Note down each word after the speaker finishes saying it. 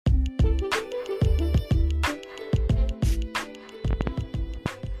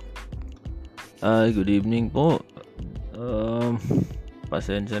Ay, good evening po. Um,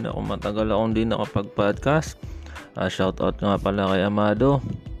 Pasensya na kung matagal akong di nakapag-podcast. Shoutout nga pala kay Amado.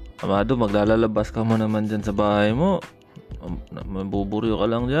 Amado, maglalabas ka mo naman dyan sa bahay mo. Mabuburyo ka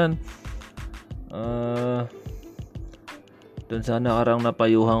lang dyan. Doon sa nakarang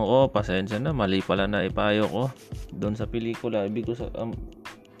napayuhan ko, pasensya na, mali pala na ipayo ko. Doon sa pelikula, ibig ko sa...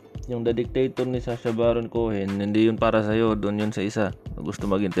 yung The Dictator ni Sacha Baron Cohen, hindi yun para sa'yo, doon yun sa isa gusto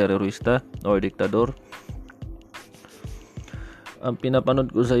maging terorista or diktador. Ang pinapanood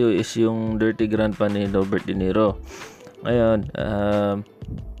ko sa'yo is yung Dirty Grandpa ni Robert De Niro. Ngayon,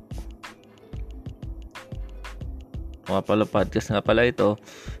 mga pala podcast nga pala ito.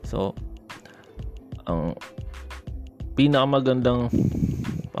 So, ang pinakamagandang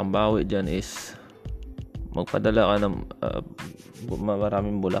pambawi dyan is magpadala ka ng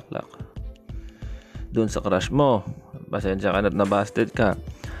maraming bulaklak doon sa crush mo. Pasensya ka na't nabasted ka,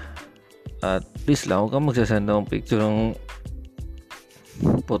 at please lang huwag kang magsasend ng picture ng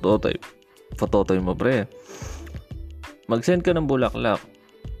phototoy mo, pre. Mag-send ka ng bulaklak.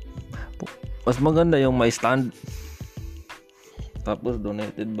 Mas maganda yung may stand, tapos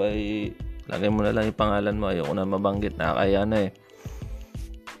donated by, lagay mo na lang yung pangalan mo, ayoko na mabanggit, nakakaya na eh.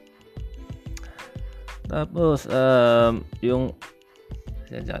 Tapos yung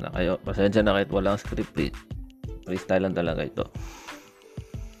pasensya na kahit walang script, freestyle lang talaga ito.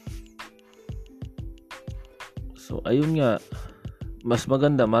 So ayun nga, mas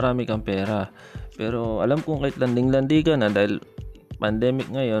maganda marami kang pera, pero alam kong kahit landing-landi ka na dahil pandemic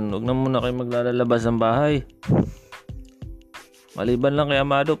ngayon, huwag na muna kayo maglalabas ng bahay. Maliban lang kay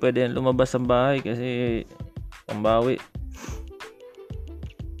Amado, pwede yan lumabas ng bahay kasi pambawi.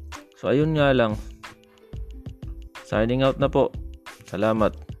 So ayun nga lang, signing out na po.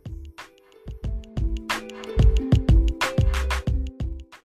 Salamat.